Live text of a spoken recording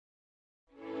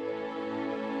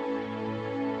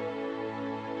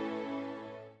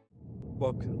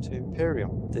welcome to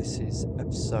Empyrion. This is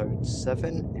episode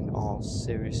 7 in our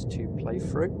series 2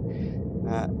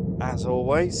 playthrough. As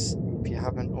always, if you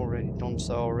haven't already done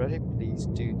so already, please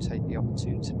do take the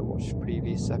opportunity to watch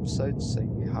previous episodes so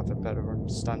you have a better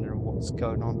understanding of what's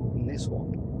going on in this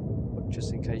one. But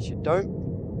just in case you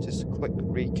don't, just a quick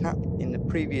recap. In the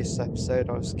previous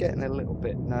episode I was getting a little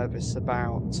bit nervous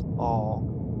about our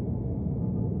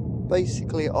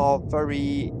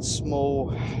very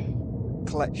small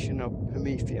collection of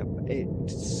promethium. It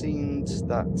seemed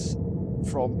that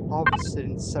from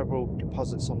harvesting several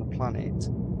deposits on the planet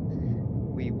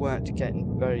we weren't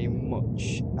getting very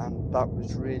much, and that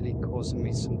was really causing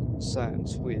me some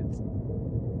concerns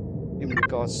in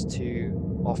regards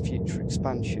to our future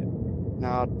expansion.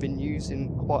 Now, I'd been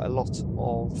using quite a lot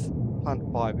of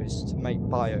plant fibers to make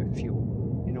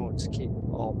biofuel in order to keep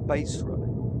our base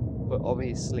running, but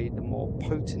obviously the more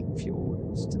potent fuel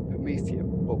is the promethium.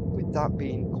 But with that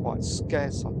being quite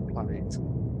scarce on the planet,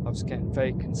 I was getting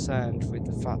very concerned with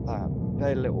the fact that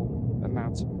very little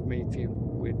amount of promethium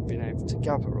we'd been able to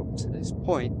gather up to this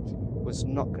point was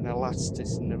not going to last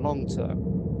us in the long term.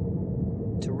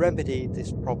 To remedy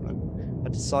this problem, I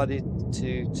decided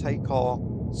to take our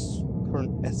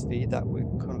current SV that we're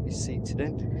currently seated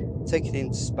in, take it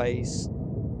into space.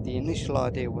 The initial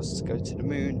idea was to go to the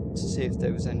moon to see if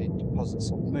there was any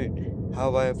deposits on the moon.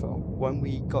 However, when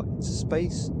we got into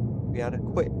space, we had a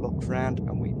quick look around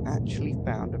and we actually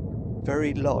found a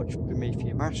very large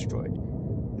promethium asteroid.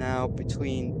 Now,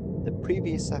 between the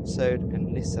previous episode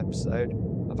and this episode,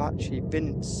 I've actually been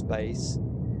into space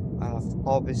and I've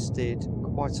harvested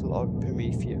quite a lot of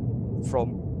promethium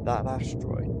from that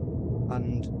asteroid.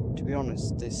 And to be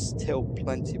honest, there's still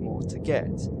plenty more to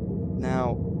get.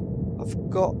 Now, I've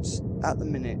got, at the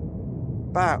minute,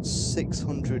 about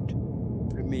 600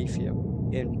 promethium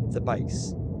in the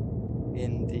base,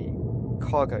 in the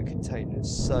cargo containers,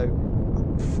 so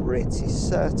I'm pretty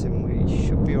certain we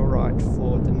should be alright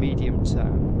for the medium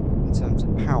term in terms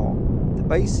of power. The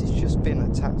base has just been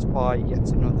attacked by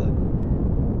yet another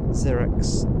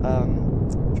Xerox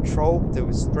patrol. There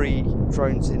was 3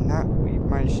 drones in that. We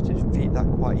managed to defeat that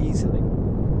quite easily.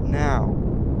 Now,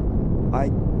 I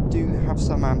do have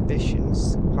some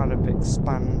ambitions to kind of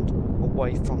expand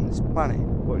away from this planet,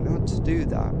 but in order to do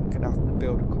that I'm going to have to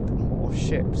build a couple more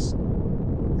ships,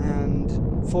 and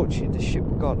fortunately the ship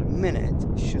we've got at the minute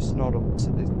is just not up to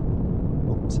the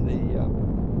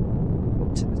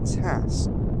task.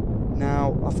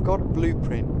 Now, I've got a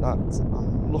blueprint that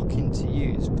I'm looking to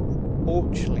use, but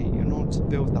unfortunately in order to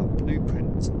build that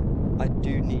blueprint I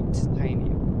do need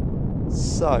titanium.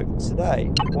 So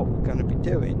today what we're going to be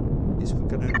doing is we're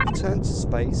going to return to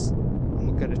space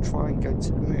and we're going to try and go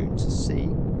to the moon to see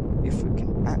if we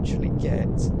can actually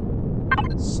get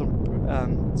some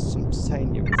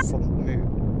titanium from the moon.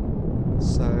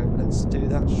 So let's do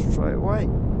that straight away.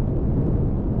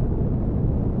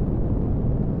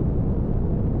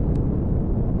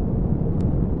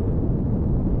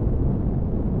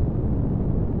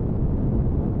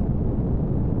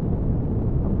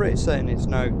 I'm pretty certain there's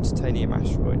no titanium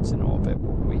asteroids in orbit,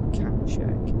 but we can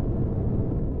check.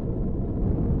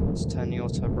 Let's turn the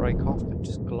auto brake off and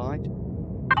just glide.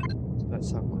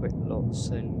 Let's have a quick look.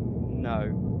 So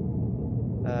no,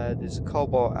 there's a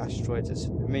cobalt asteroid, there's a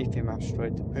promethium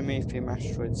asteroid. The promethium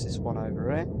asteroid is this one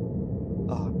over here.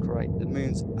 Oh great, the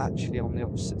moon's actually on the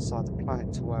opposite side of the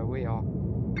planet to where we are.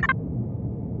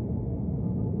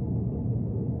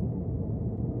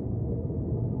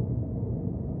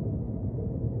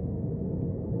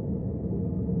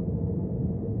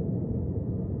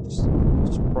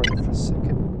 Just brake for a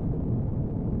second.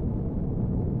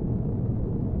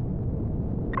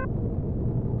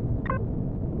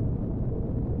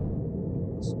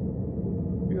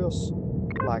 Just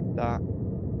like that.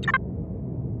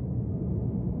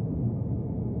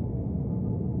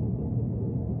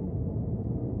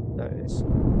 There it is.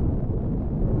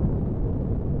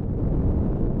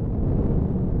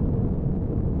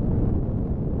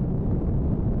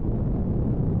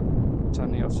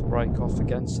 Turn the auto brake off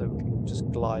again so we can just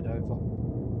glide over.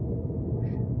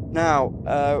 Now,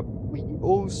 we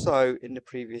also in the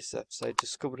previous episode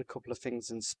discovered a couple of things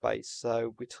in space.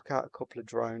 So we took out a couple of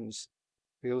drones.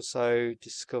 We also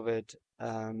discovered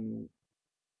a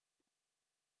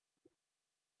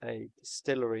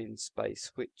distillery in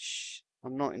space, which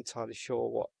I'm not entirely sure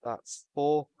what that's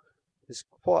for. There's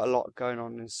quite a lot going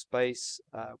on in space.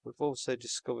 We've also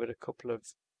discovered a couple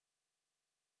of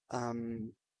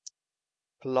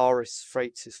Polaris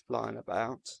freighters flying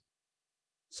about.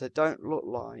 So don't look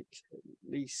like, at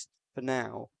least for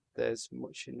now, there's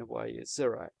much in the way of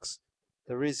Xerox.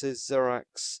 There is a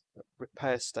Xerox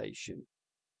repair station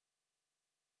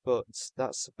but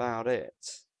that's about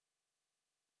it.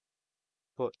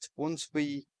 But once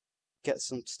we get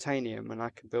some titanium and I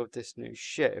can build this new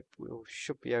ship, we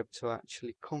should be able to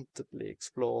actually comfortably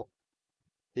explore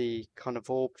the kind of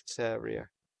orbit area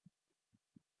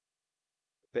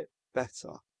a bit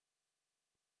better.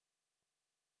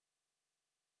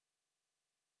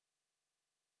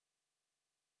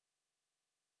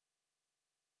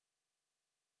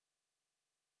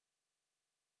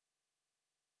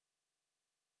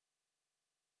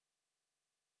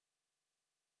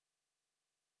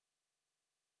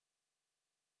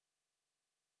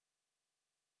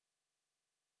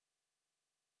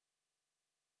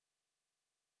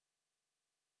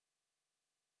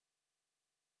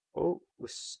 Oh, we're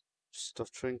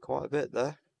stuttering quite a bit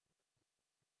there.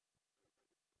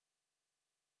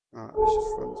 Alright, let's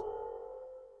just run.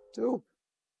 Oh,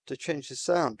 to change the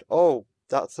sound. Oh,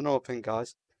 that's another thing,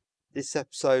 guys. This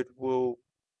episode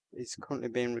is currently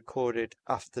being recorded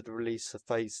after the release of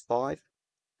Phase 5.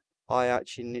 I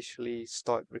actually initially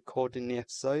started recording the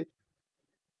episode,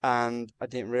 and I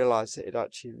didn't realise it had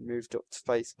actually moved up to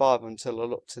Phase 5 until I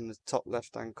looked in the top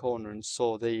left hand corner and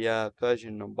saw the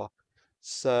version number.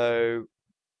 So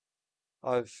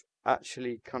I've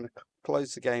actually kind of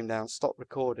closed the game down, stopped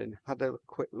recording, had a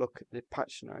quick look at the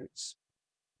patch notes,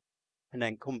 and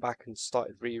then come back and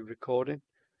started re-recording.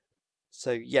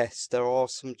 So yes, there are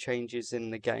some changes in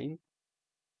the game,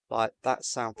 like that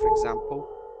sound for example.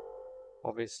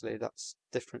 Obviously that's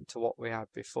different to what we had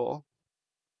before.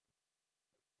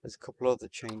 There's a couple other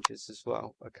changes as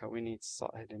well. Okay, we need to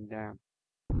start heading down.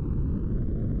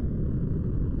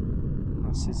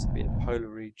 That seems to be a polar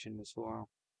region as well.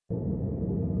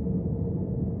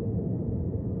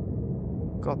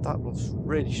 God, that looks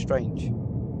really strange.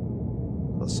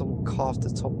 Like someone carved the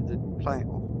top of the planet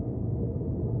off.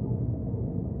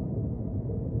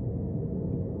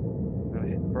 I'm gonna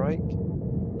hit brake.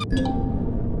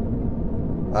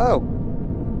 Oh!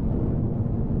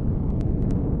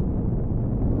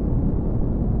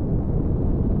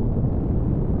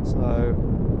 So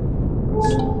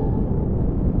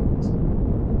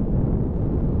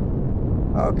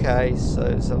okay, so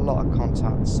there's a lot of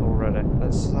contacts already.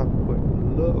 Let's have a quick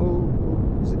look. Oh,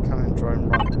 there's a cannon drone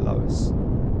right below us.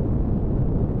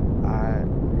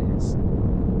 It's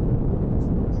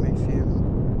Empyrion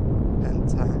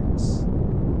Pentax.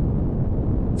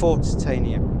 4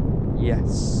 titanium,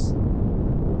 yes.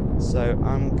 So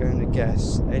I'm going to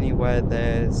guess anywhere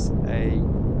there's a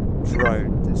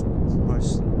drone, there's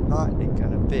most likely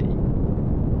going to be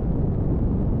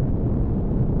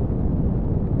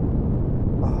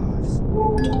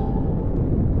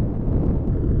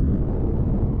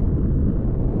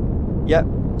yep,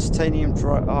 titanium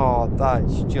drone. Oh, that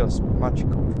is just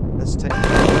magical. Let's take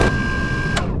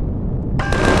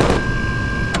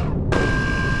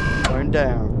drone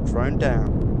down, drone down.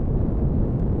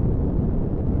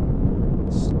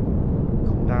 Let's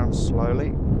come down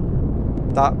slowly.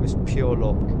 That was pure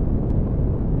luck.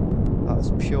 That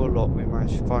was pure luck. We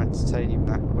managed to find titanium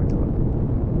that quickly.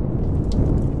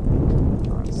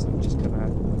 Right, so I'm just gonna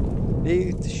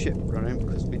leave the ship running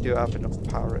because we do have enough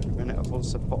power at the minute. I've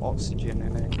also put oxygen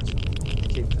in it to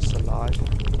keep us alive.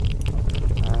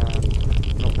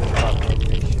 Not really bad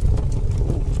radiation.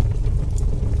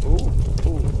 Ooh.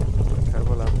 Okay,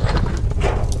 we'll have that.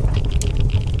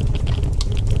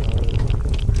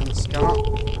 Hand scan.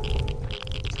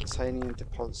 Titanium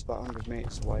deposits about 100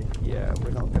 meters away. Yeah,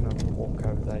 we're not going to walk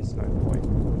over there, there's no point.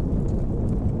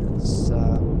 Let's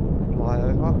fly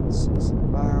over. So it's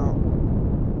about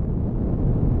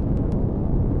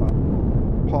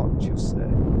park just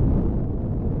there.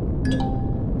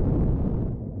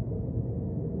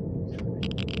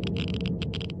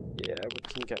 Yeah, we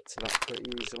can get to that pretty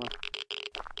easily.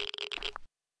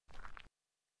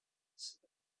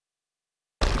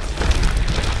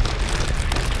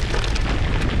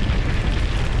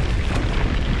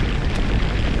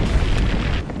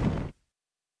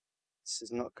 This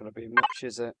is not going to be much,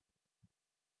 is it?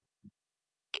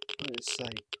 Let's say,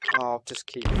 oh, I'll just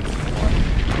keep it quiet.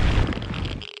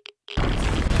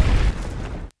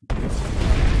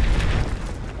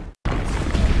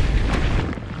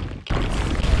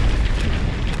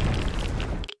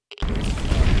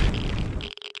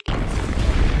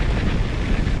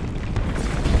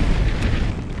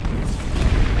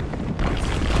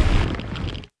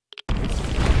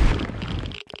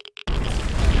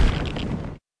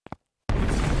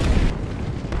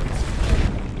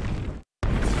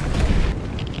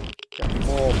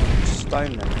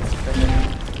 Stone then.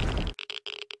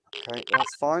 Okay,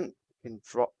 that's fine. We can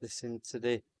drop this into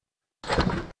the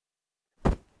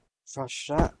trash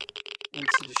that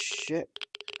into the ship.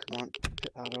 Come on,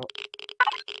 pick that up.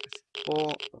 4.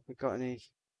 Have we got any?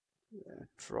 Yeah,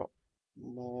 drop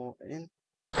more in.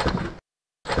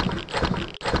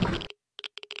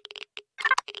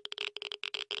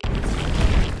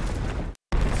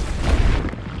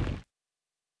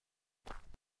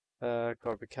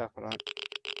 Gotta be careful, I don't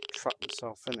trap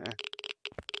myself in here.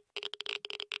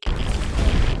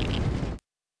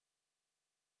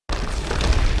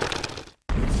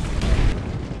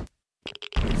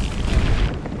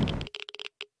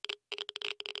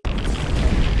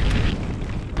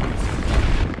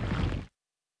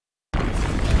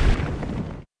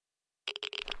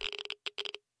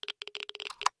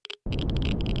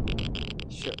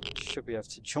 Should be able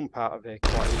to jump out of here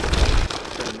quite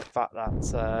easily, given the fact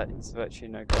that it's virtually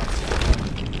no gravity.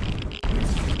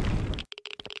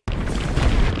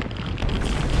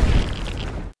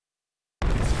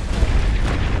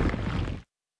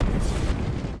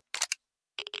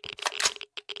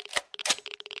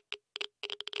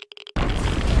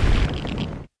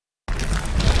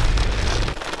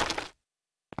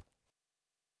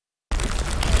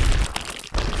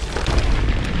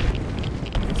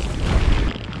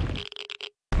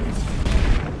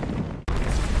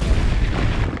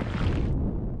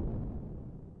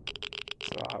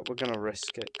 We're gonna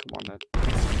risk it, come on then.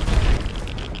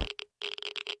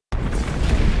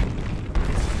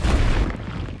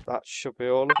 That should be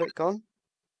all of it gone.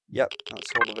 Yep,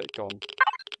 that's all of it gone.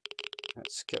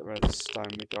 Let's get rid of the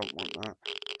stone, we don't want that.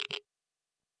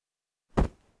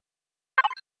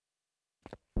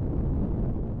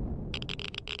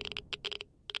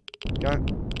 Go.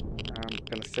 I'm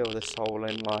gonna fill this hole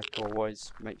in like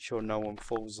always, make sure no one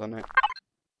falls on it.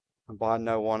 And by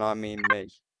no one I mean me.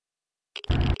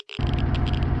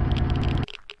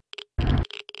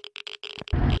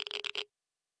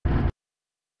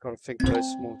 Gotta think of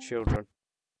those small children.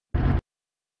 Yeah,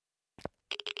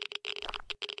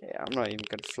 I'm not even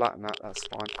gonna flatten that, that's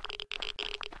fine.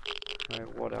 Okay,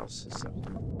 what else is there?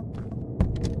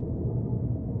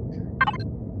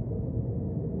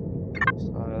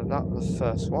 So that was the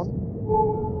first one.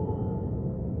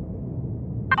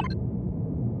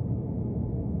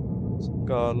 So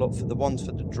gotta look for the ones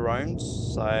for the drones.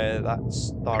 So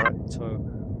that's direct to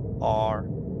our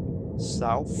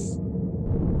south.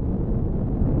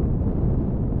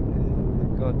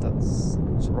 God, that's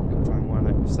a rocket drone, why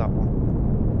not use that one?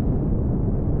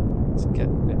 To get a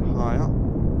bit higher.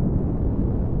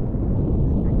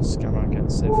 Scan again,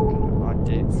 see if we can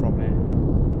ID it from here.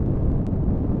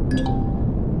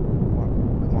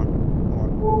 Come on.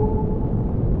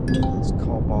 That's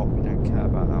cobalt, we don't care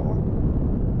about that one.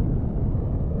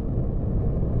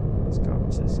 Let's go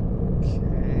up to this.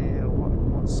 Okay,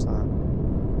 what's that?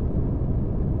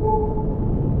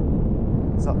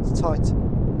 Is that the Titan?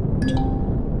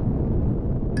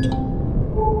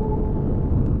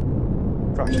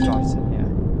 Crash Titan, yeah.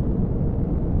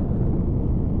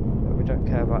 But we don't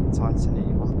care about the Titan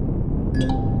either.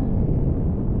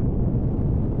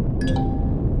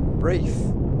 Reef.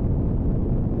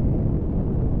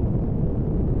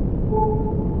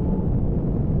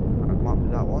 It might be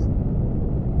that one.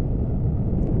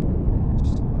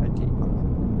 Just ID.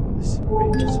 This is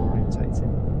really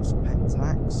disorientating. It's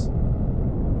pentax.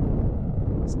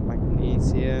 It's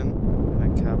magnesium. I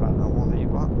don't care about that one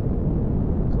either.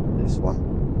 This one.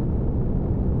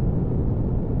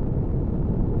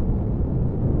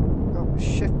 Oh, we're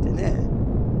shifting here.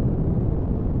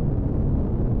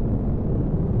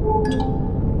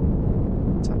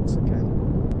 Tax again.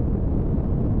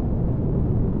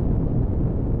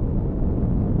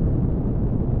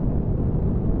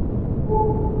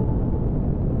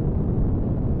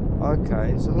 Okay,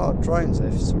 there's a lot of drones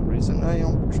there for some reason. Are you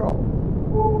on patrol?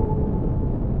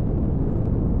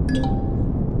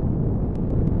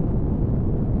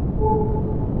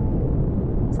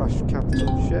 Crashed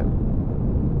capital ship.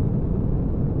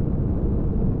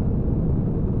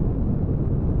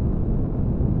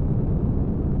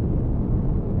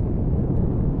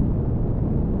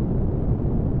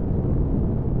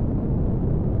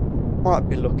 Might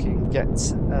be looking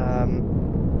get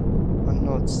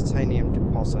another titanium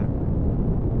deposit.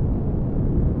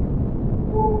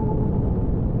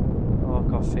 Oh, I've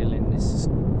got a feeling this has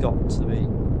got to be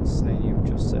titanium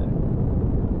just there.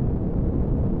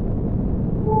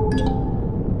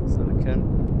 Silicon.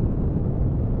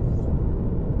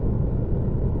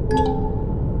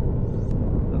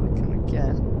 Silicon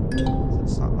again. So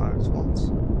it's not those ones.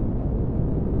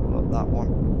 What about that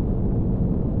one?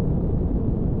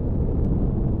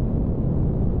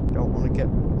 Don't want to get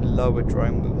below a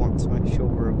drone, we want to make sure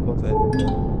we're above it.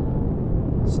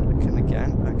 Silicon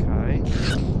again, okay.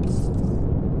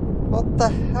 What the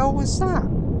hell was that?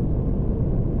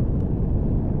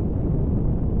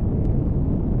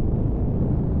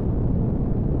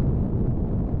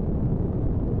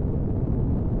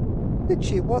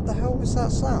 Gee, what the hell was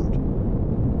that sound?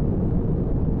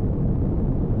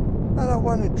 No, that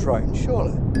wasn't a drone,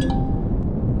 surely.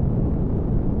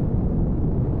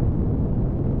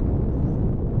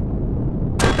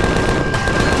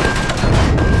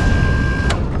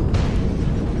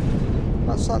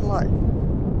 That sounded like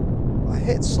I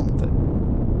hit something.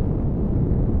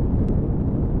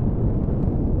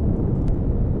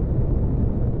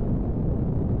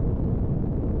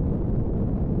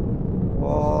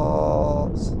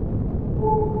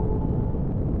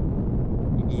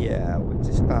 Yeah, we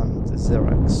just found the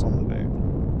 0x on the moon.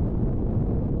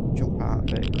 Jump out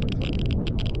of it quickly.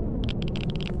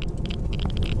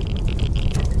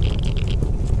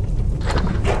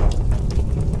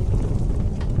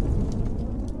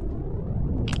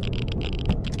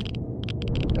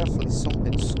 Definitely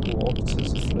something squawked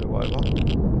as it flew over.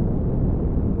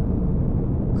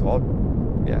 God,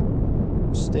 yeah,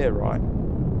 steer right.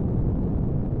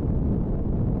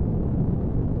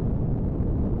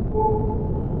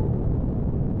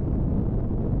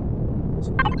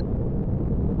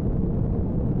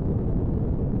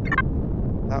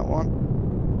 That one.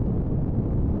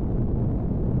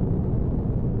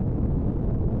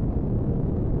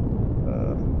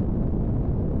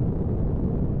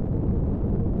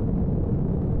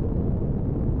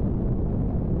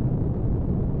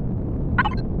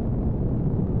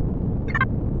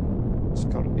 It's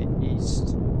got to be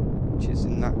east, which is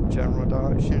in that general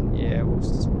direction. Yeah, we'll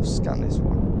scan this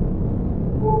one.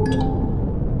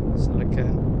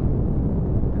 Silicon.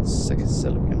 It's sick of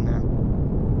silicon now.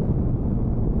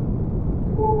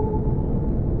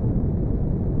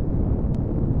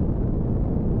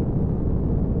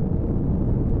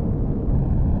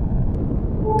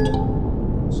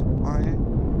 Some iron,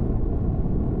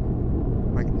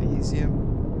 magnesium,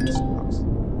 stuff.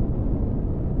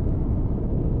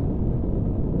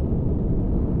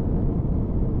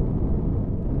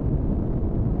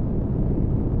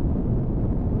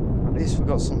 At least we've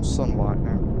got some sunlight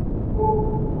now.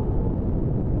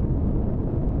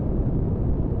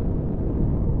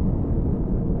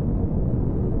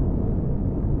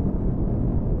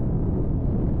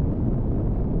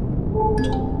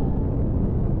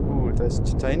 There's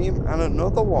titanium and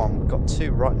another one. We've got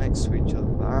two right next to each other.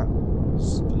 That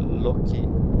was lucky.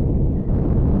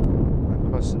 Not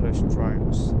close to those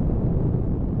drones.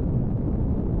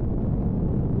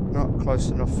 Not close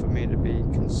enough for me to be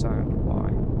concerned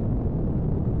by.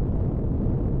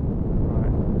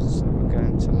 Right, so we're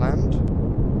going to land.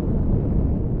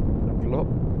 Level up.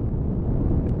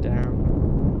 Bit down.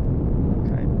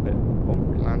 Okay, bit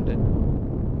bumpy landing.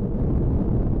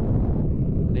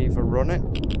 Lever run it.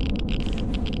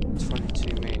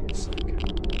 22 meters. Okay.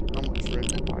 How much room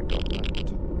have I got left?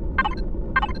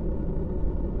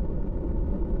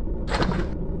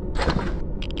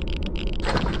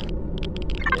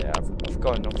 Yeah, I've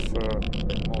got enough for a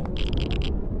bit more.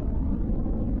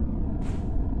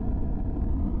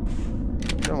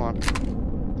 Come on.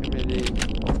 Give me the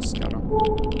scanner.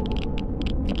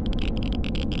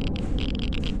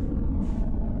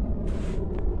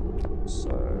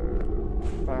 So,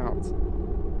 about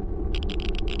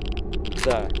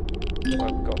there.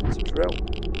 I've got to drill.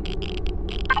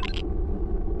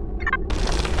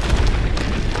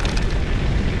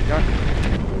 Go.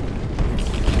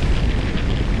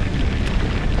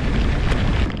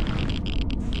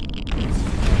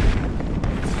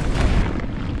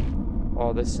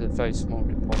 Oh, this is a very small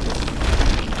deposit.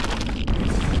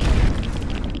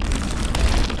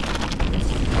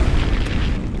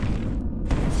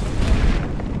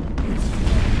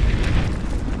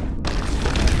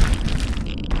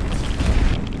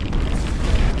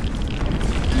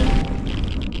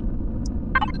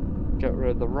 Get rid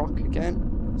of the rock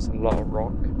again. It's a lot of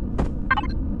rock.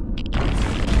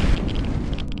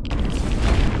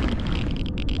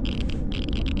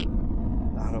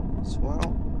 That up as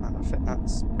well. And I think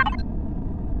that's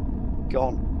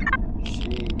gone.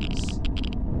 Jeez.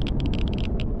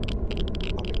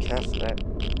 I'll be careful there.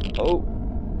 Oh!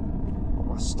 I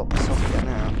must stop myself again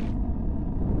now.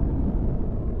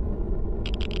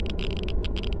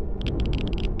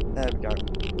 There we go.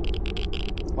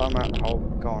 Climb out the hole.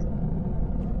 Gone.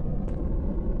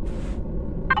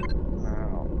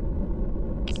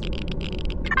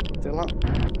 Fill up.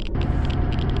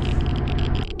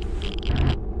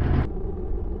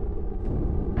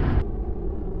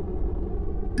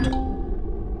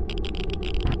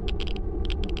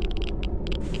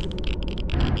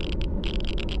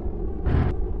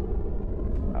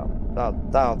 Oh,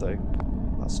 that'll do.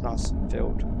 That's nice and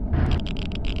filled.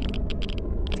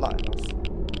 Flat enough.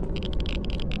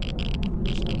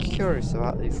 Just curious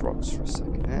about these rocks for a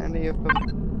second. Any of them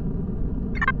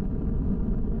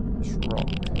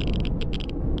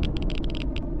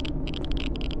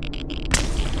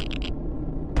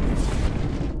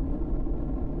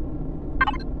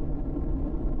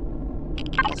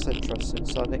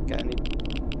so I didn't get any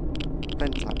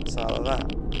pentacles out of that.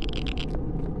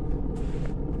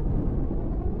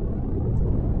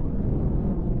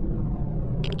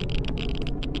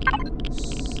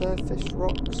 Surface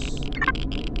rocks.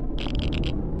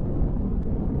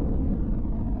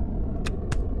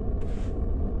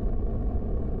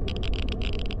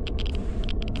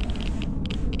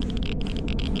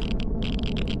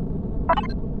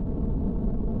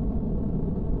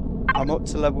 I'm up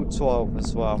to level 12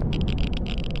 as well. I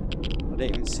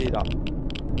didn't even see that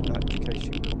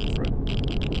notification come through.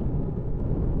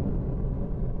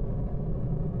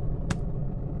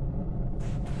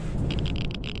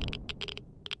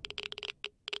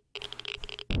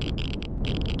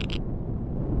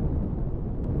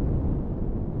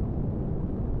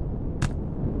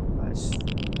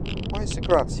 Why is the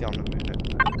gravity on the moon at the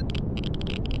moment?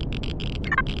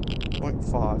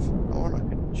 0.5. I wonder if I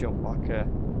can jump like a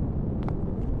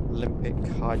Olympic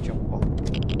high jumper.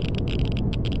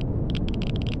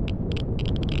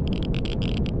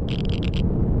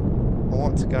 I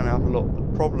want to go and have a look. The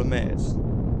problem is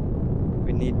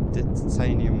we need the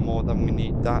titanium more than we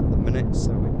need that at the minute,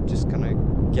 so we're just going to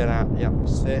get out the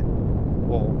atmosphere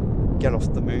or get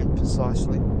off the moon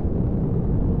precisely.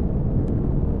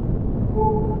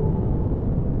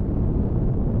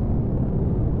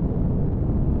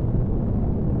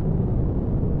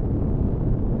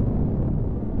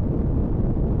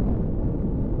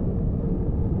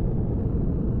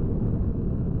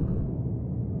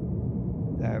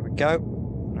 Go.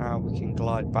 Now we can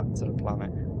glide back to the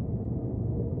planet.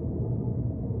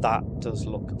 That does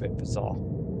look a bit bizarre.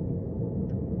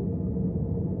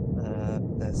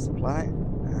 There's the planet,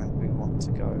 and we want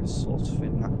to go sort of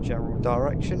in that general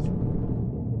direction.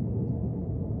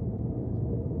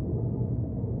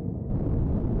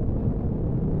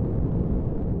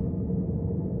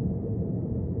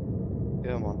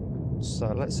 Come on. So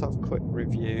let's have a quick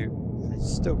review.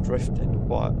 It's still drifting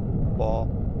quite far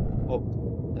up.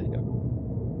 There you go.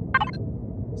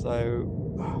 So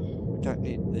we don't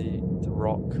need the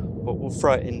rock, but we'll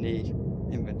throw it in the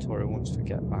inventory once we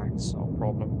get back. It's not a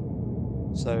problem.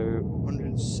 So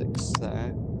 106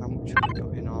 there. How much have we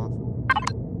got in our?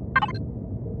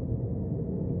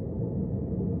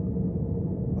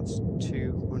 That's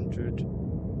 200,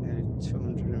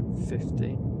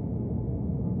 250.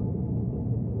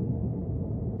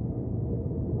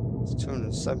 It's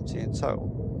 270 in total.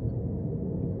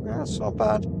 That's not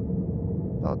bad.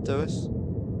 That'll do us.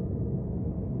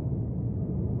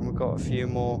 And we've got a few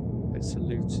more bits of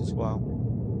loot as well.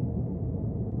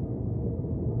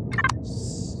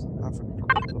 Let's have a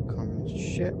quick look on the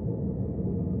ship.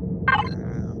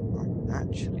 I'm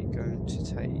actually going to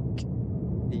take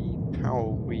the power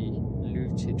we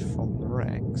looted from the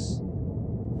wrecks.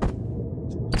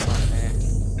 Right there.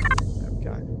 There we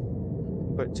go.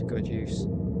 Put it to good use.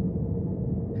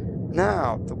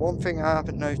 Now, the one thing I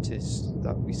haven't noticed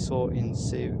that we saw in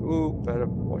Sea... Ooh, better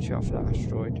watch out for that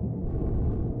asteroid.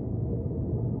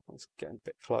 It's getting a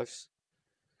bit close.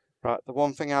 Right, the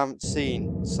one thing I haven't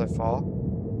seen so far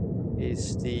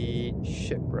is the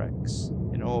shipwrecks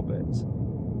in orbit.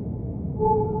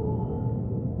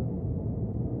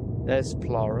 There's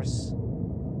Polaris.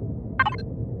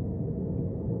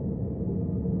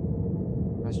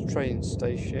 There's a train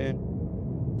station.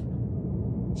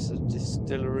 It's a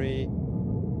distillery.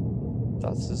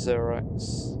 That's a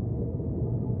Xerox.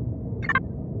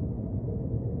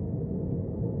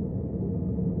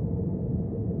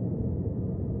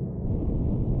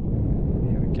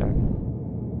 Here we go.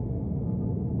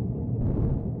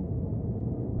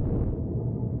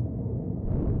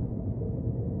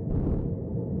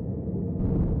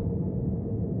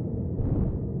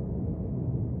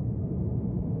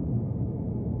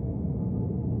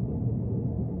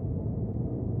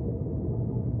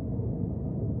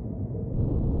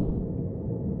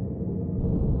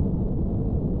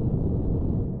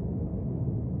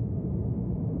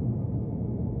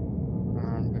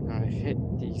 Hit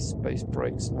the space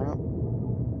brakes now.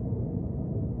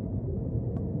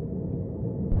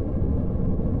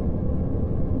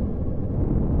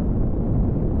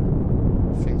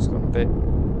 Things gone a bit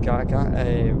gaga.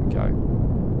 There we go.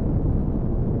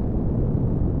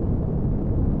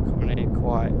 Coming in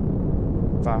quite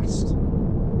fast.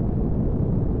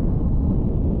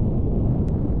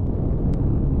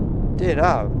 Did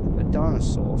have a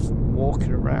dinosaur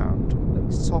walking around at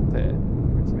the top here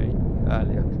with me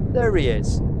earlier. There he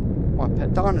is, my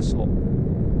pet dinosaur.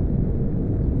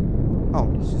 Oh,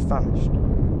 he's just vanished.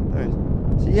 There he is.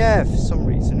 So yeah, for some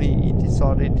reason he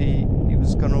decided he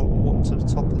was going to walk to the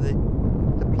top of the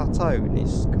plateau, and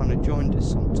he's kind of joined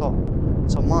us on top.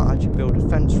 So I might actually build a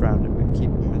fence around him and keep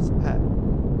him as a pet.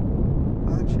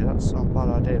 Actually, that's not a bad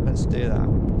idea. Let's do that.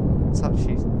 Let's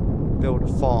actually build a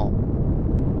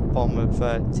farm of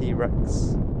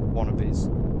T-Rex wannabes.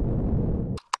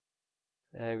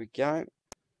 There we go.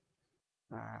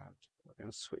 We're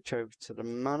going to switch over to the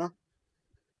mana.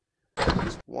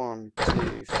 It's 1,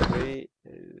 2, 3.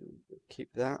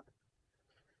 Keep that.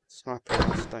 Sniper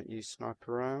rounds, don't use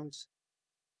sniper rounds.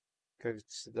 Go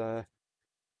to the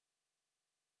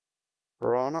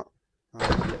piranha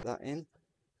and get that in.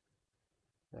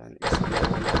 Then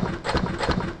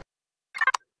explore.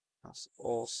 That's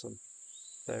awesome.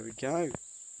 There we go.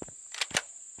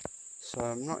 So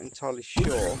I'm not entirely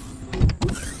sure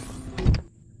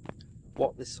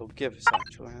what this will give us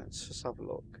actually. Let's just have a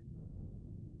look.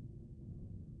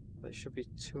 It should be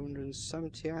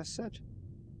 270, I said.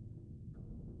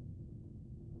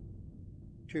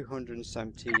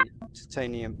 270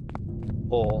 titanium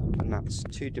ore, and that's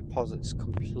 2 deposits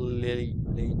completely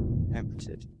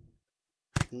emptied.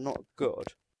 Not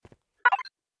good.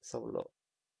 Let's have a look.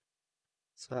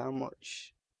 So how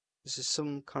much? This is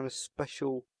some kind of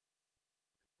special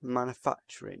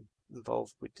manufacturing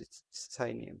involved with the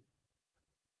titanium.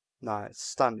 No, it's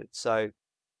standard. So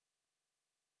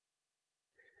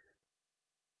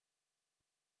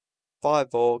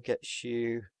 5 ore gets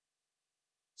you,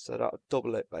 so that'll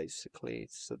double it basically.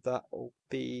 So that will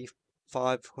be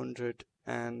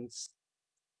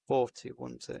 540,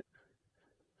 won't it?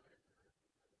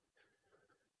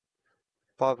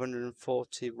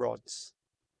 540 rods.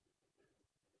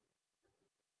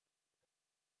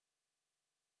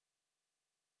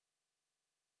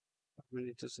 How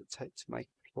many does it take to make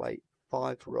a plate?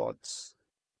 5 rods.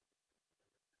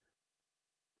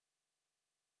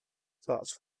 So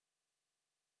that's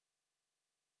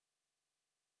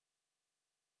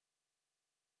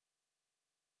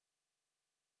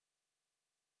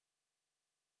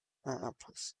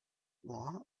plus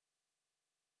what?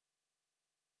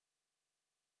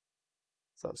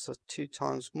 So that's a 2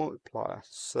 times multiplier.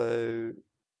 So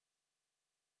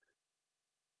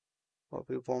that'll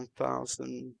be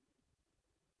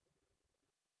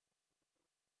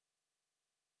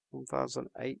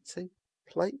 1080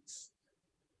 plates.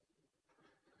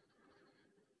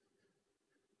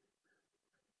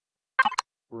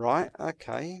 Right,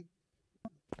 okay.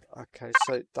 Okay,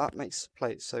 so that makes a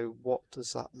plate. So what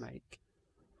does that make?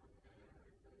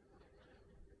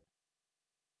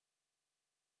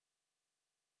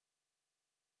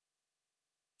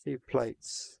 Two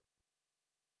plates.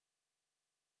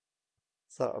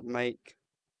 So that would make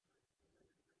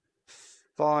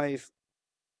 5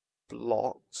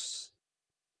 blocks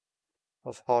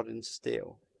of hardened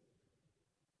steel.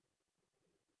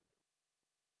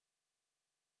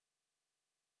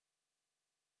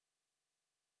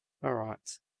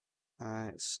 Alright.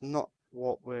 It's not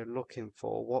what we're looking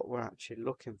for. What we're actually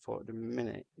looking for at the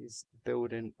minute is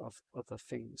building of other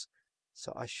things.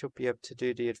 So I should be able to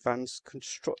do the advanced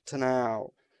constructor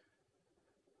now.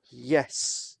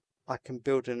 Yes, I can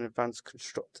build an advanced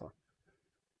constructor.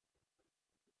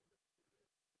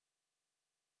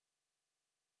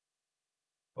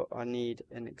 But I need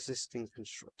an existing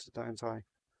constructor, don't I?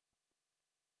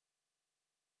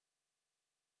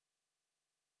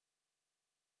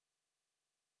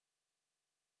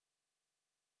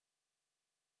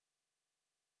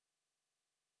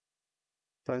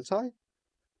 Don't I?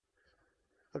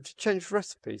 I've just changed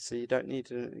recipe so you don't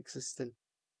need an existing.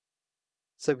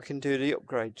 So we can do the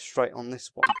upgrade straight on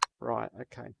this one. Right,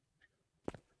 okay.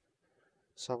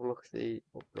 Let's have a look at the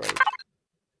upgrade.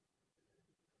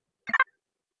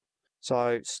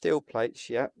 So steel plates,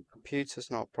 yeah,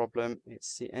 computer's not a problem.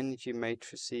 It's the energy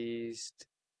matrices,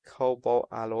 cobalt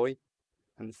alloy,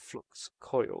 and flux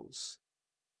coils.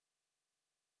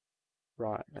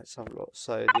 Right, let's have a look.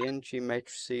 So the energy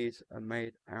matrices are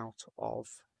made out of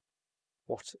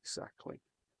what exactly?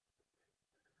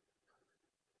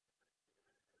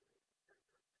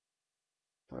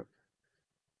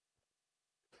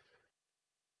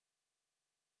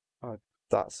 Oh,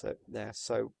 that's it there.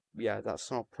 So yeah, that's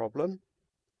not a problem.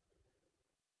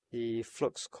 The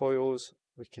flux coils,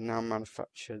 we can now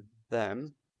manufacture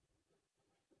them.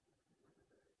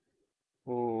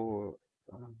 Oh,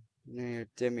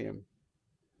 neodymium.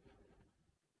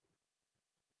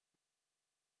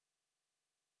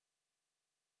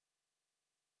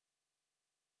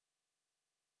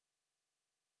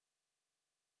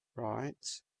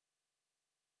 Right.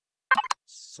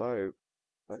 So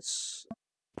let's.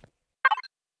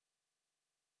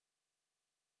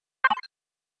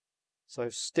 So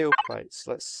steel plates.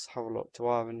 Let's have a look. Do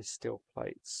I have any steel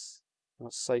plates?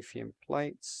 Saphium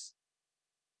plates.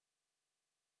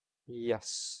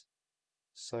 Yes.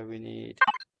 So we need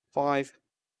 5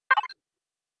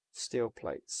 steel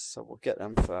plates, so we'll get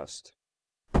them first.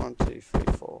 1, 2, 3,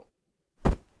 4.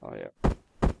 Oh yeah.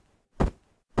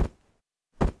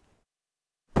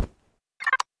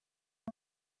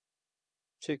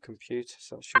 Two computers,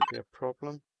 that shouldn't be a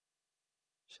problem.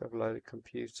 Should have a load of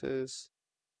computers.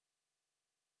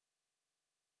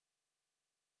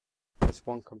 There's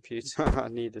one computer. I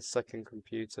need a second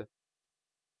computer.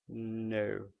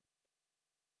 No.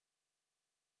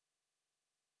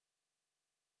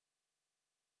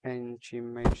 Energy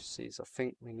matrices, I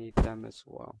think we need them as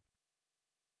well.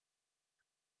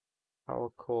 Power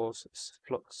cores,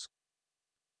 flux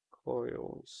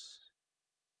coils.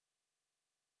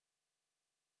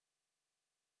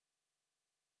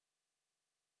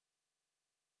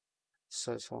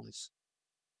 So this one's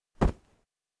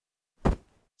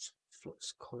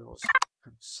flux coils.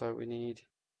 So we need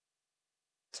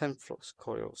 10 flux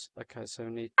coils. Okay, so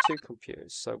we need 2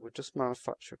 computers. So we'll just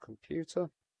manufacture a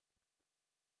computer.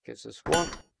 Gives us 1.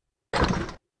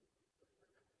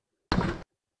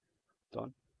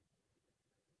 Done.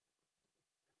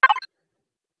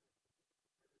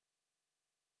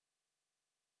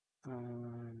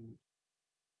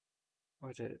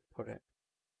 Where did it put it?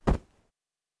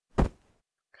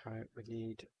 Okay, we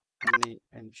need how many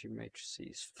energy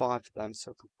matrices? 5 of them,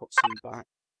 so I can put some back.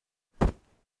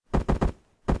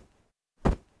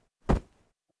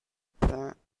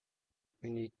 That. We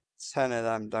need 10 of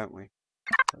them, don't we?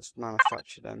 Let's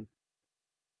manufacture them.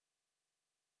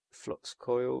 Flux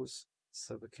coils,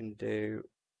 so we can do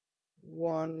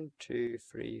 1, 2,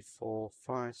 3, 4,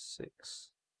 5,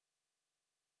 6,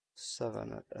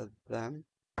 7 of them.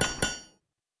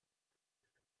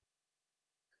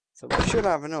 So we should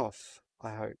have enough,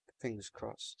 I hope. Fingers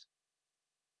crossed.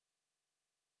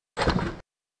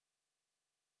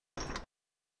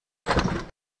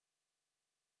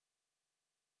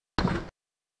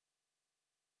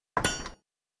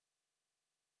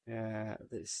 Yeah,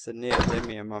 it's the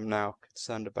neodymium I'm now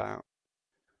concerned about.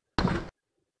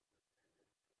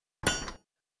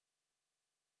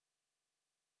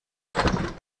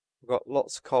 We've got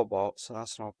lots of cobalt, so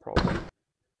that's not a problem.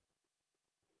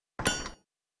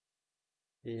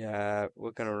 Yeah, we're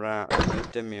going to run out of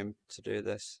neodymium to do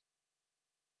this.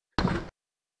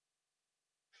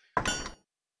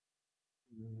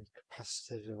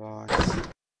 Capacitive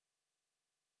device.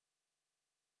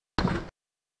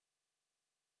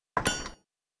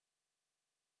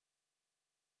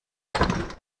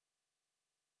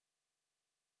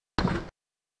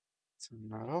 Turn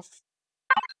that off.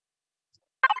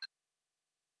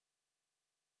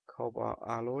 Cobalt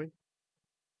alloy.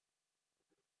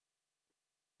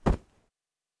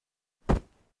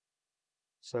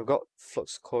 So I've got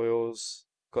flux coils,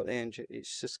 got the engine.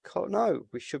 It's just no,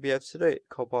 we should be able to do it.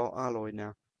 Cobalt alloy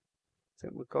now. I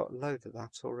think we've got a load of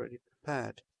that already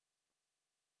prepared.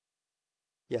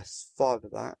 Yes, 5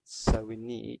 of that. So we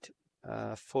need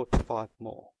 45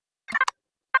 more.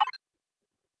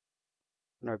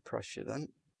 No pressure then.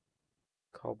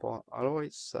 Cobalt alloy.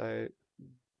 So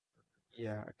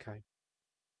yeah, okay.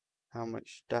 How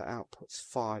much that outputs?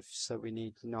 5. So we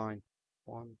need 9.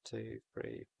 1, 2,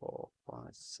 3, 4, 5,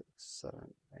 6,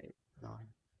 7, 8, 9.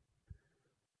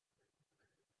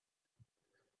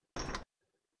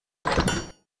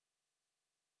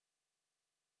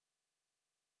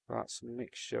 That's a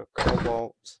mixture of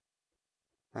cobalt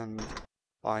and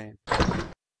iron.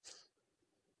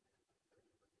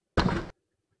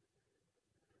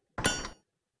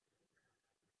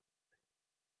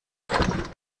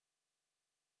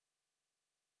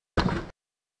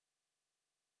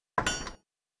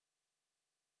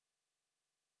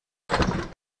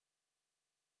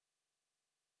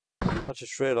 I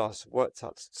just realised I worked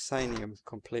out titanium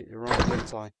completely wrong,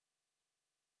 didn't I?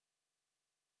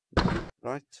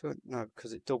 Right? No,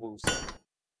 because it doubles it.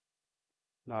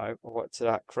 No, I worked it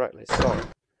out correctly, sorry.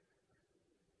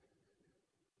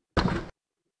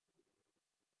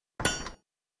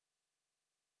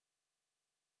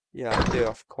 Yeah, I do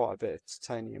have quite a bit of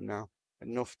titanium now.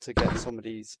 Enough to get some of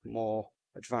these more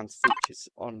advanced features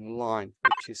online,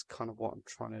 which is kind of what I'm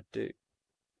trying to do.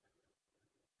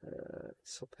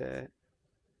 It's up here.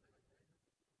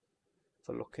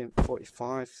 For looking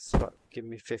 45, so that give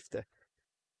me 50.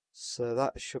 So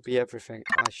that should be everything.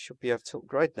 I should be able to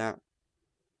upgrade that.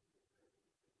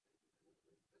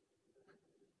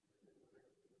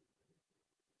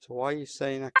 So why are you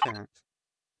saying I can't?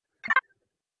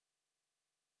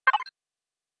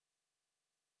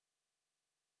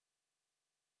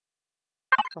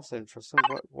 That's interesting.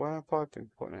 Where have I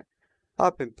been putting it?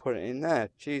 I've been putting it in there.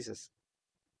 Jesus.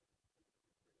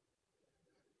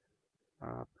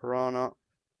 Piranha.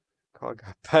 Cargo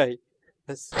bay.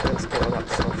 Let's get all that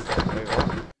stuff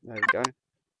over. There we go.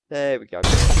 There we go.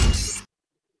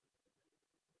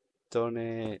 Done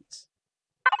it.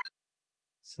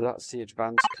 So that's the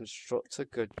advanced constructor.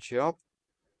 Good job.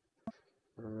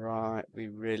 Right, we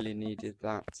really needed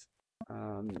that.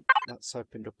 That's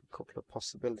opened up a couple of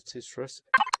possibilities for us.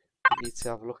 We need to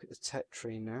have a look at the tech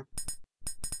tree now.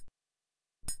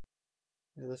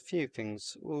 There's a few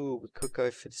things. Ooh, we could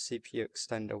go for the CPU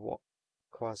extender. What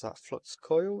requires that? Flux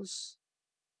coils.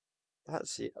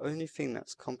 That's the only thing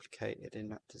that's complicated in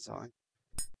that design.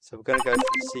 So we're going to go for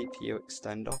the CPU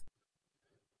extender.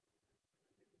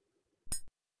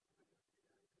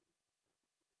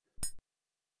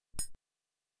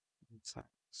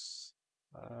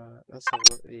 Let's have a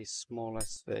look at the small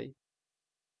SV. I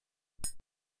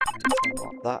need to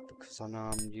unlock that because I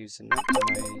know I'm using that.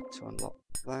 I need to unlock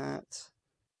that.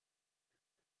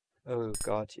 Oh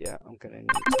god, yeah, I'm going to need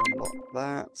to unlock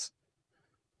that.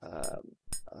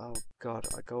 Oh god,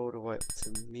 I go all the way up to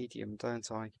medium,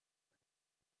 don't I?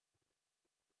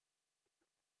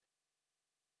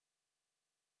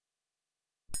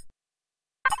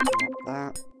 Unlock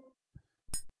that.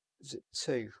 Is it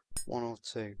 2? 1 or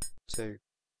 2? 2.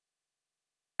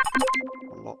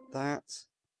 Unlock that.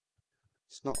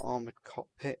 It's not armoured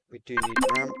cockpit. We do need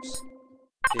ramps.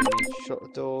 We do need to shut the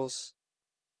doors.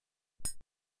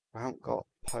 We haven't got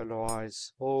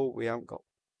polarized. Oh, we haven't got.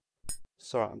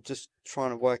 Sorry, I'm just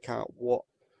trying to work out what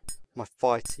my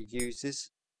fighter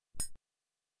uses.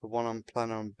 The one I'm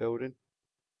planning on building.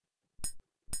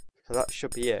 So that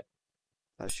should be it.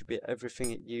 That should be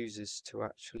everything it uses to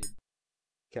actually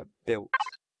get built.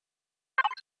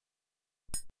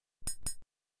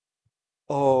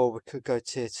 Oh, we could go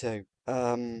tier 2.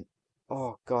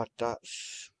 Oh god,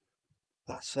 that's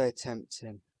very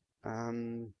tempting.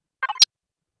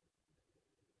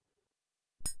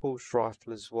 Pulse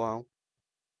rifle as well.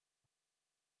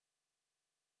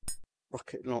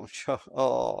 Rocket launcher.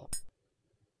 Oh.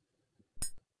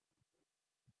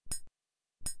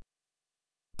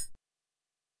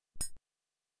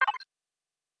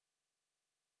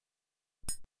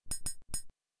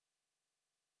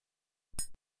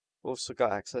 Also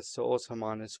got access to auto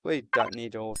miners. We don't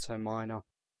need an auto miner.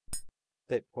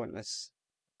 Bit pointless.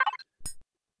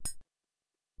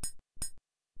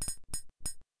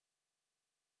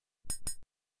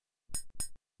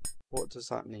 What does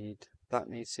that need? That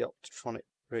needs the optronic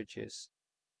bridges.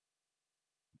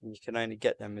 You can only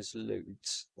get them as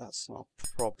loot. That's not a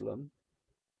problem.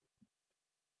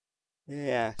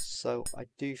 Yeah, so I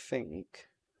do think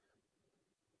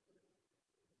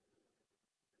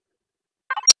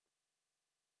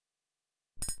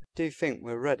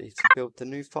we're ready to build the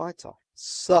new fighter.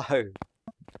 So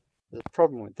the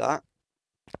problem with that,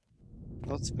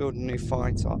 not to build a new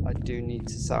fighter, I do need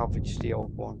to salvage the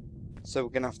old one. So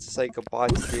we're gonna have to say goodbye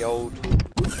to the old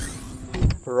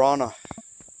Piranha.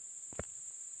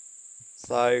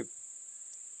 So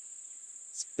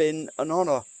it's been an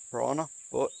honour, Piranha,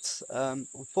 but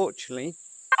unfortunately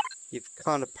you've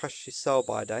kind of passed your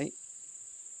sell-by date,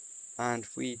 and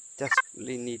we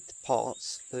desperately need the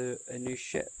parts for a new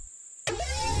ship.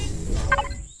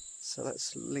 So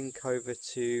let's link over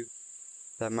to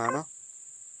their manor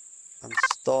and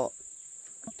start.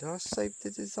 Did I save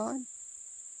the design?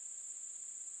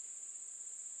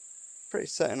 Pretty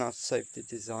certain I've saved the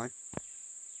design.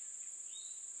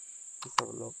 Let's have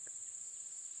a look.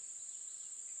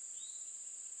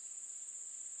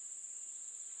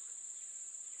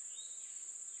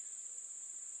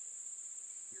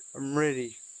 I'm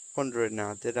really wondering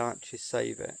now, did I actually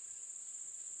save it?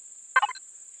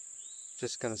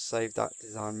 Just going to save that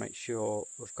design, make sure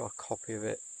we've got a copy of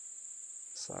it.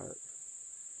 So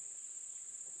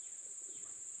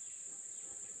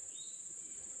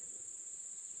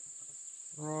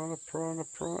Piranha.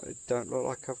 It don't look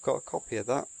like I've got a copy of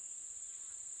that.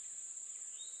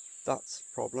 That's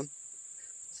the problem.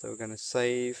 So we're going to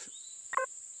save.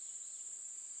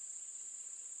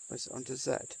 Is it under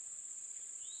Z?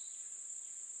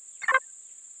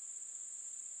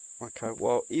 Okay,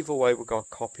 well, either way, we've got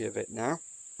a copy of it now.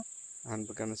 And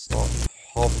we're going to start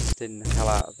harvesting the hell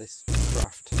out of this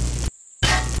craft.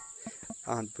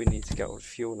 And we need to get all the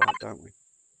fuel out, don't we?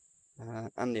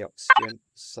 And the oxygen.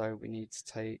 So we need to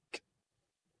take.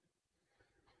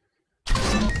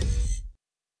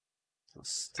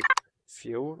 That's the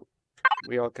fuel.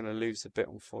 We are going to lose a bit,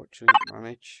 unfortunately.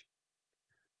 Manage.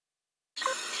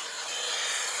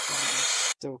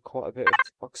 Still quite a bit of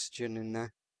oxygen in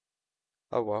there.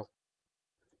 Oh well.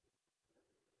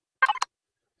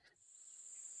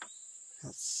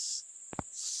 That's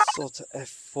sort of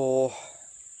F4.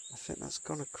 I think that's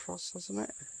gone across, hasn't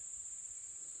it?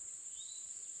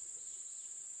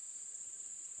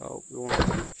 Oh, we want to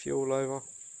put fuel over.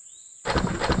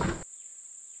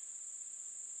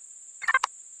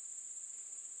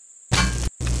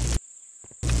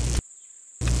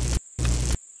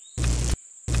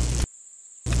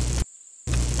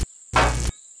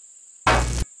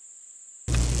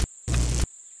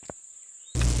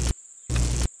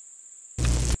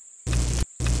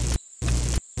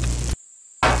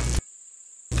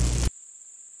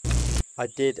 I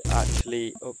did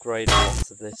actually upgrade a lot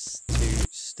of this to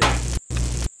steel,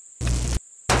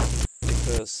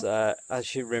 because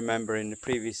as you remember in the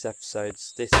previous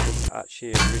episodes, this was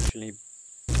actually originally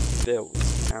built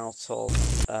out of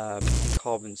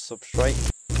carbon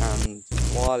substrate, and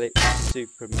while it was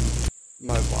super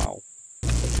mobile,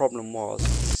 the problem was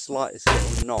the slightest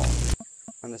little knock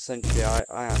and essentially I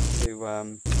had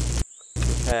to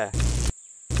repair.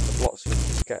 The blocks would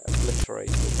just get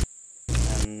obliterated,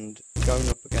 and going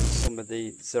up against some of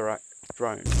the Zirac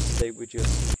drones, they would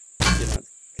just, you know,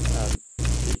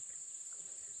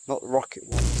 not the rocket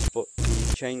ones, but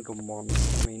the chain gun ones,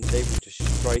 I mean, they would just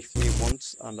strafe me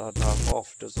once and I'd have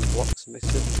half a dozen blocks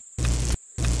missing.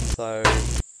 So,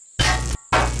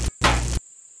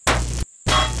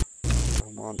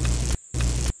 come on.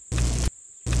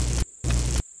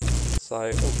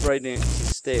 So, upgrading it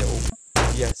to steel,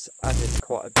 yes, added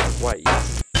quite a bit of weight,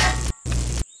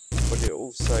 but it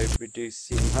also reduced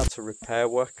the amount of repair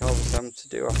work I was having to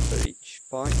do after each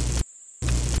fight.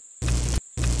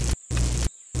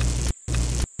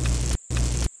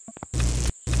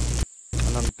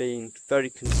 And I'm being very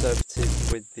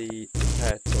conservative with the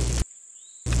repair tool,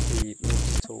 the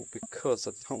multi tool, because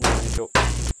I don't want to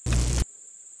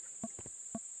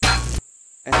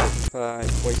end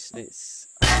up wasting its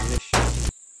ammunition.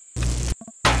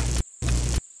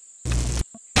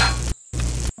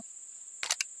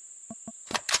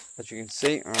 As you can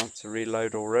see, I have to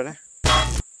reload already.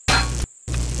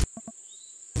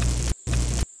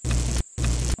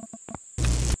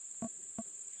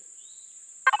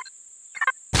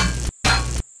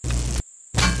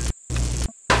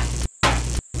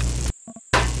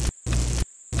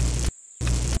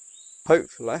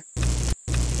 Hopefully,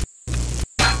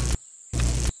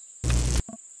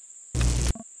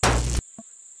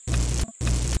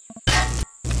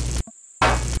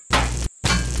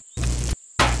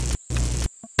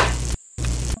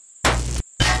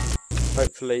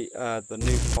 the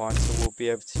new fighter will be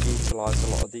able to utilise a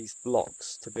lot of these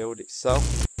blocks to build itself.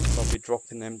 So I'll be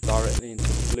dropping them directly into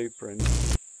the blueprint.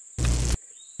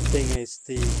 The thing is,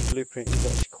 the blueprint is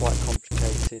actually quite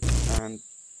complicated, and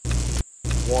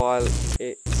while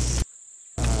it's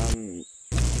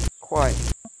quite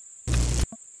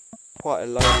a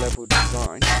low level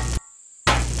design,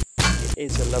 it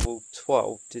is a level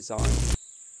 12 design,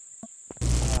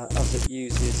 as it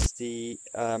uses the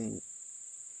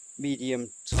medium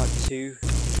type 2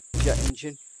 jet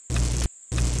engine,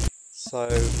 so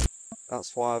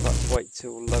that's why I've had to wait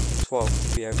till level 12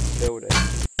 to be able to build it.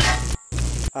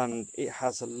 And it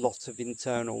has a lot of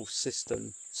internal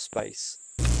system space,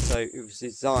 so it was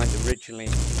designed originally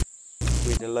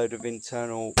with a load of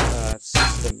internal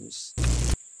systems,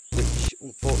 which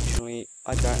unfortunately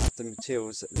I don't have the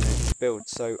materials at the minute to build,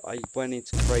 so I went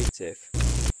into creative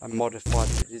and modified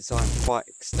the design quite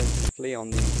extensively on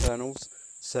the internals.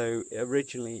 So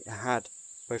originally it had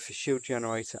both a shield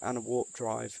generator and a warp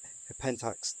drive, a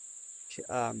Pentax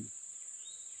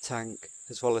tank,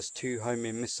 as well as 2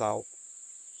 homing missile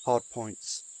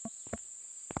hardpoints.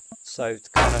 So to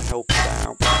kind of help it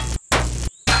out,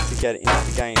 to get it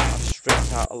into the game, I've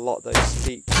stripped out a lot of those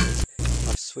features.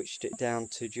 I've switched it down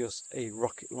to just a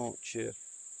rocket launcher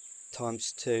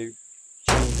 ×2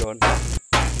 chain gun,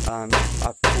 and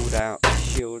I've pulled out the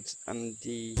shields and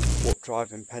the warp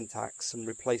drive and Pentax and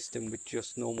replaced them with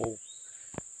just normal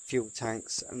fuel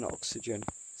tanks and oxygen.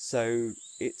 So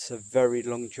it's a very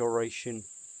long duration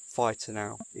fighter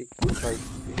now. It can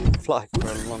fly for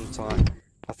a long time.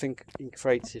 I think in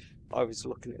creative I was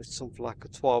looking at something like a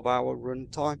 12-hour run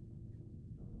time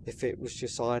if it was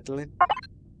just idling.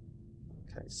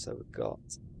 Okay, so we've got,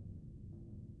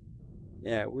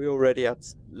 yeah, we already had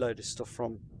a load of stuff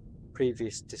from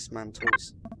previous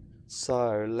dismantles,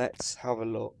 so let's have a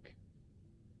look.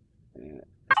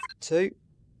 F2,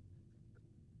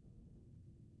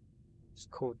 it's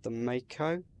called the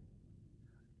Mako.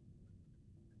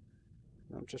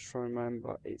 I'm just trying to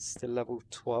remember, it's the level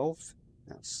 12,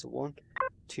 that's the one.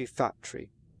 To factory,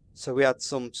 so we had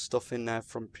some stuff in there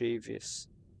from previous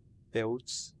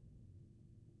builds,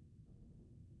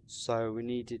 so we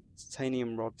needed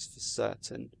titanium rods for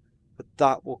certain, but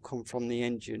that will come from the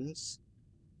engines.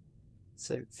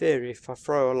 So in theory, if I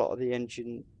throw a lot of the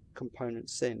engine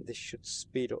components in, this should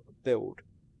speed up the build.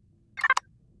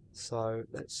 So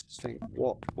let's think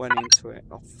what went into it.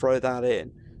 I'll throw that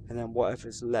in, and then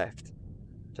whatever's left,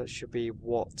 that should be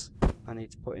what I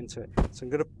need to put into it. So I'm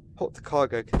going to put the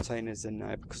cargo containers in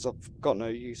there because I've got no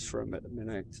use for them at the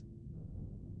minute.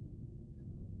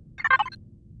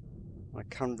 I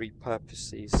can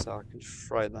repurpose these, so I can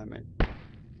throw them in.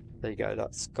 There you go,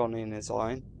 that's gone in as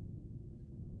iron.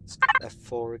 Let's go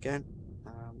F4 again.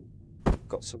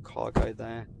 Got some cargo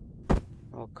there.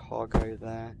 Oh, cargo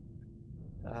there.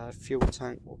 Fuel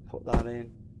tank, we'll put that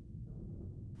in.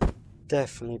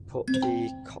 Definitely put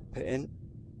the cockpit in.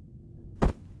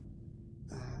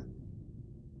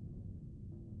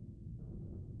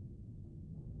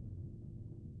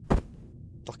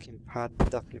 Docking pad,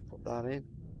 definitely put that in.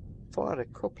 Thought I had a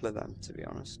couple of them, to be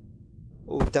honest.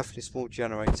 Oh, definitely small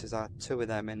generators. I had 2 of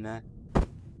them in there.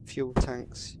 Fuel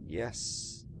tanks,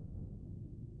 yes.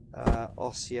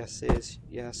 RCSs,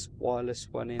 yes. Wireless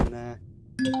one in there.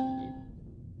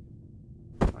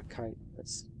 Okay,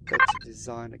 let's go to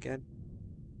design again.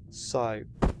 So,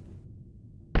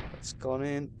 that's gone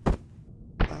in.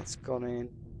 That's gone in.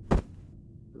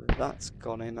 That's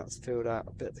gone in. That's filled out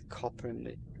a bit of the copper and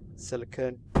the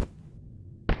silicon.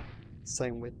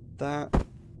 Same with that.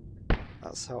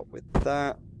 That's helped with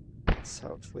that. That's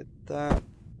helped with that.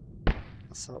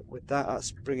 That's helped with that.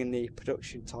 That's bringing the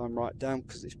production time right down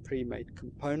because it's pre-made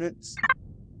components.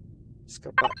 Let's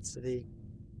go back to the.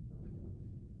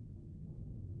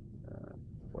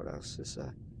 What else is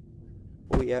there?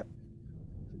 Oh yeah.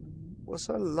 Was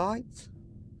there a light?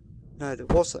 No, there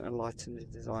wasn't a light in the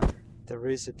design. There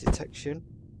is a detection.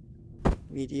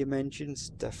 Medium engines,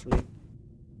 definitely.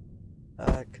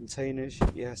 Containers,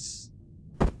 yes.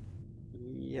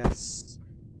 Yes.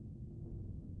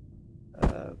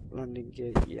 Landing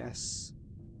gear, yes.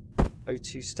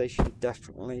 O2 station,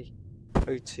 definitely.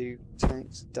 O2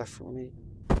 tanks, definitely.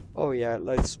 Oh yeah,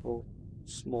 loads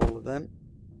small of them.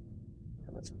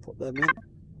 Let's put them in.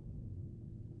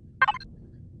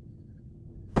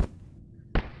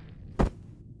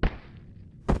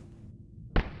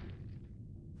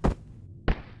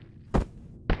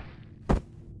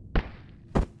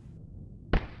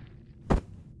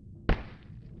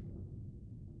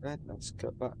 Right, let's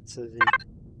go back to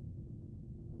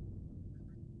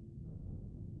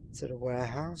the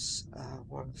warehouse.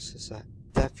 What else is there?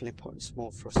 Definitely putting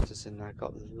small thrusters in there.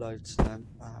 Got loads of them.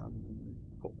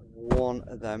 Put 1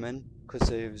 of them in because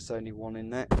there was only 1 in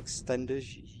there.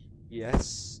 Extenders,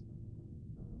 yes.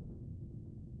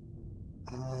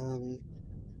 Trying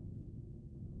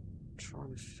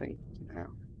to think now.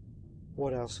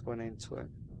 What else went into it?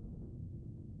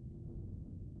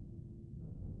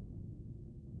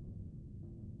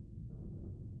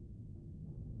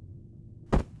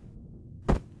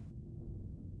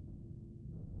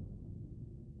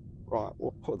 Right,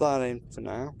 we'll put that in for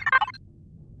now.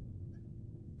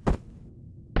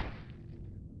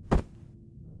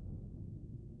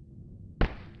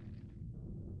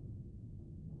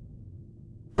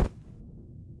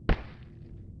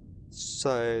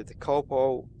 So the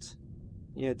cobalt,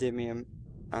 neodymium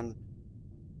and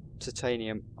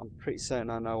titanium, I'm pretty certain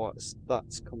I know what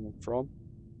that's coming from.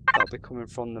 That'll be coming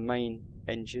from the main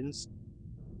engines.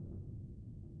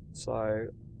 So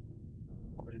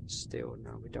hardened steel,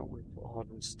 no, we don't want to put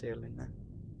hardened steel in there.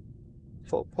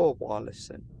 Put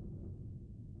wireless in.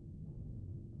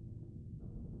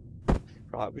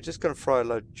 Right, we're just going to throw a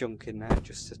load of junk in there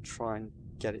just to try and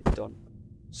get it done.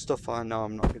 Stuff I know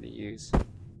I'm not going to use.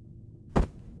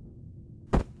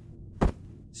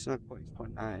 There's no point in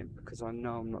putting that in because I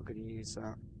know I'm not going to use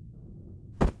that.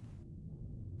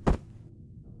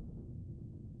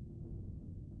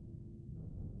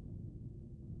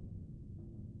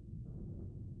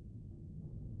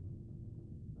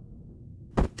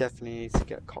 We definitely need to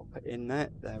get copper in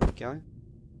there. There we go.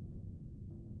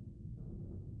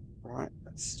 Right,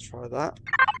 let's try that.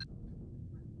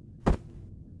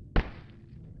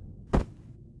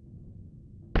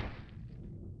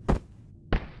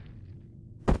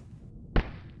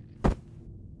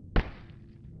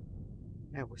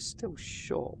 Yeah, we're still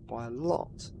short by a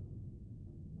lot.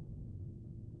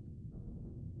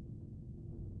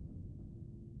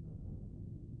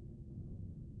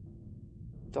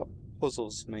 That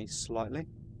puzzles me slightly.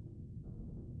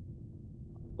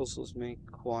 Puzzles me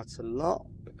quite a lot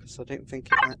because I didn't think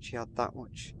it actually had that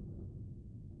much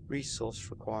resource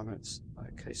requirements.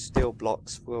 Okay, steel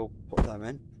blocks, we'll put them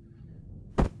in.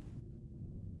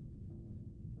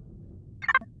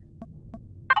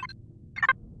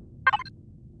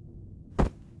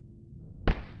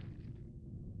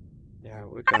 Yeah,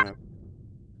 we're gonna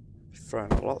be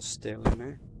throwing a lot of steel in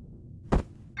there.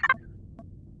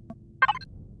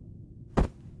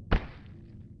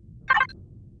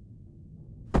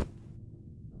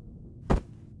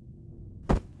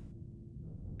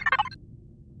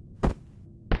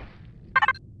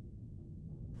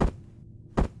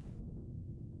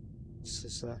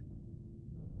 is there.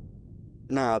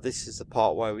 Now this is the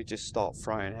part where we just start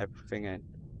throwing everything in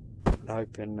and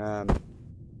hoping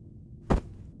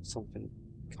something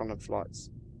kind of like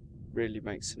really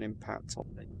makes an impact on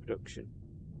the production.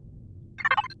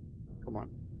 Come on.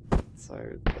 So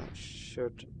that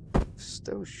should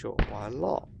still short by a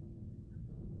lot.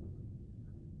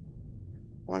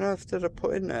 What on earth did I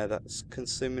put in there that's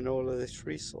consuming all of this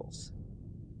resource?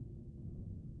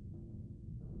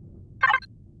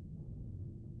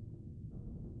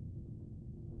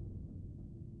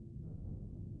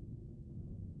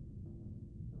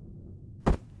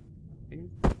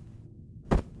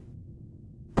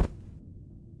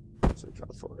 So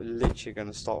I thought we're literally going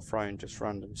to start throwing just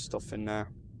random stuff in there.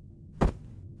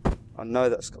 I know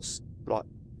that's got like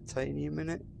titanium in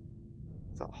it.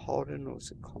 Is that hardened or is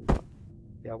it combat?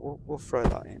 Yeah, we'll throw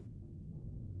that in.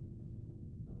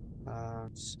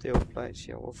 Steel plates,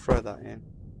 yeah, we'll throw that in.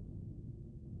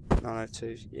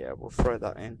 902s, yeah, we'll throw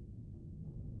that in.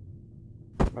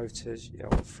 Motors, yeah,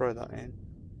 we'll throw that in.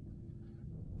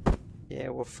 Yeah,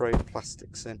 we'll throw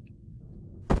plastics in.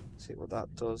 See what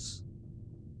that does.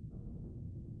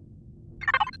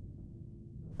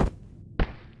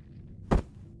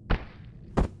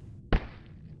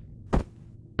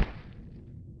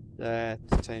 There,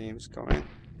 titanium's gone in.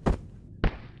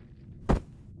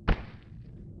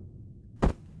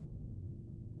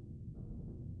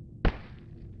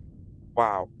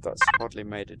 Wow, that's hardly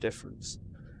made a difference.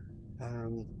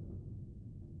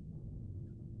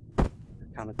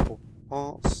 Mechanical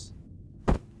parts,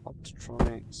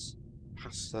 optronics,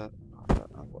 pasta, I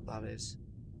don't know what that is.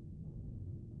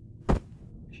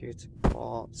 Computer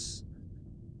parts.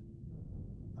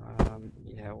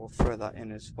 Yeah, we'll throw that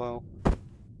in as well.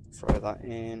 Throw that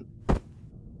in.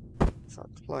 Is that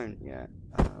clone? Yeah.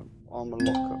 Armor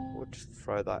locker. We'll just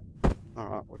throw that.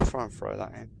 Alright, we'll try and throw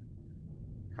that in.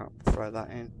 Can't throw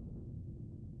that in.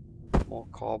 More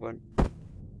carbon.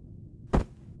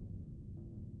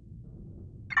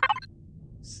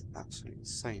 It's absolutely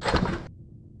insane.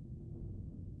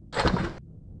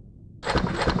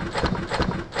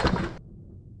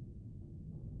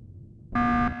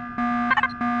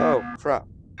 Oh crap,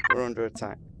 we're under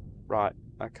attack. Right,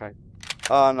 okay.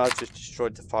 Oh no, I just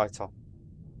destroyed the fighter.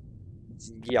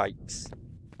 Yikes.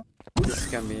 This is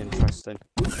going to be interesting.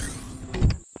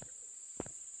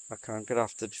 Okay, I'm going to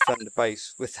have to defend the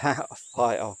base without a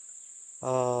fighter.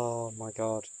 Oh my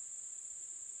god.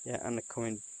 Yeah, and they're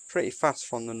coming pretty fast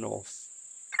from the north.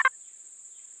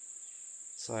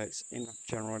 So it's in a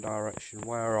general direction.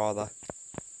 Where are they?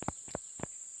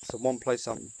 So one place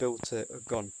I haven't built a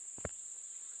gun.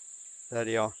 There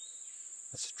they are.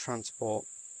 That's a transport.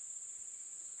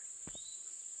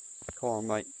 Come on,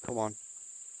 mate. Come on.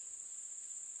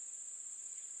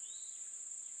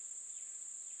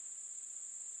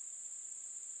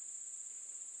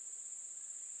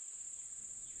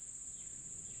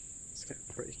 It's getting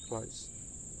pretty close.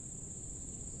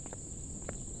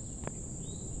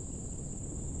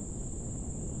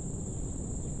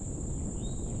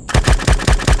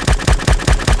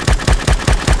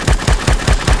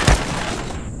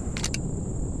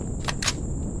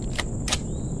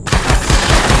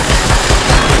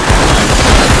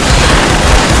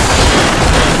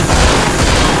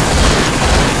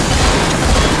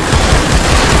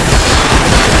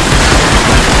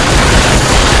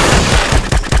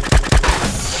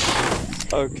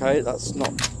 Okay, that's not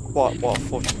quite what I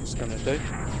thought it was going to do.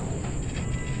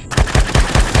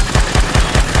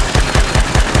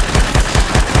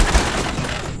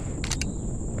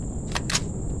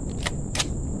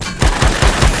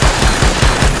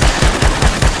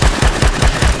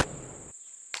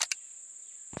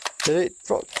 Did it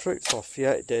drop troops off?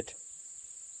 Yeah, it did.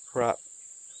 Crap.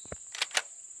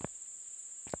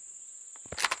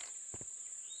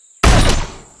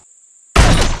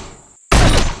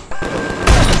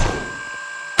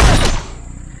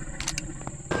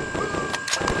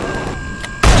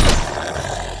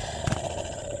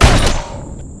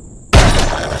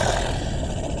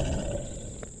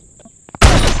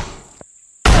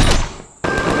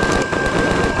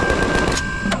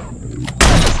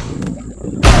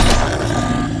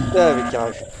 There we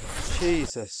go.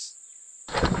 Jesus.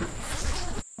 That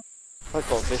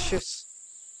got vicious.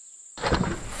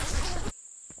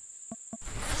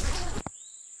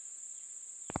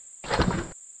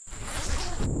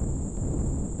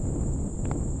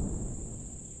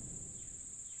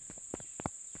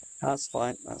 That's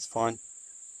fine, that's fine.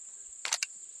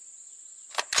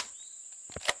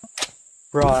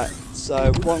 Right,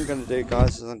 so what I'm going to do,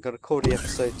 guys, is I'm going to call the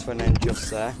episode to an end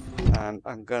just there. And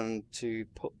I'm going to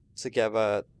put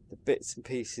together the bits and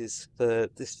pieces for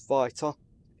this fighter.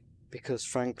 because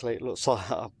frankly it looks like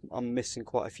I'm missing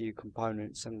quite a few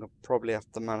components, and I'll probably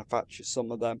have to manufacture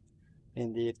some of them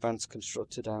in the advanced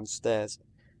constructor downstairs.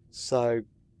 So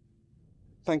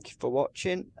thank you for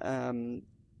watching, and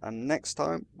next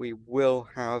time we will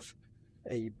have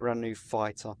a brand new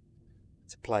fighter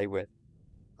to play with.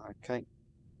 Okay,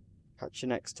 catch you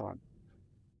next time.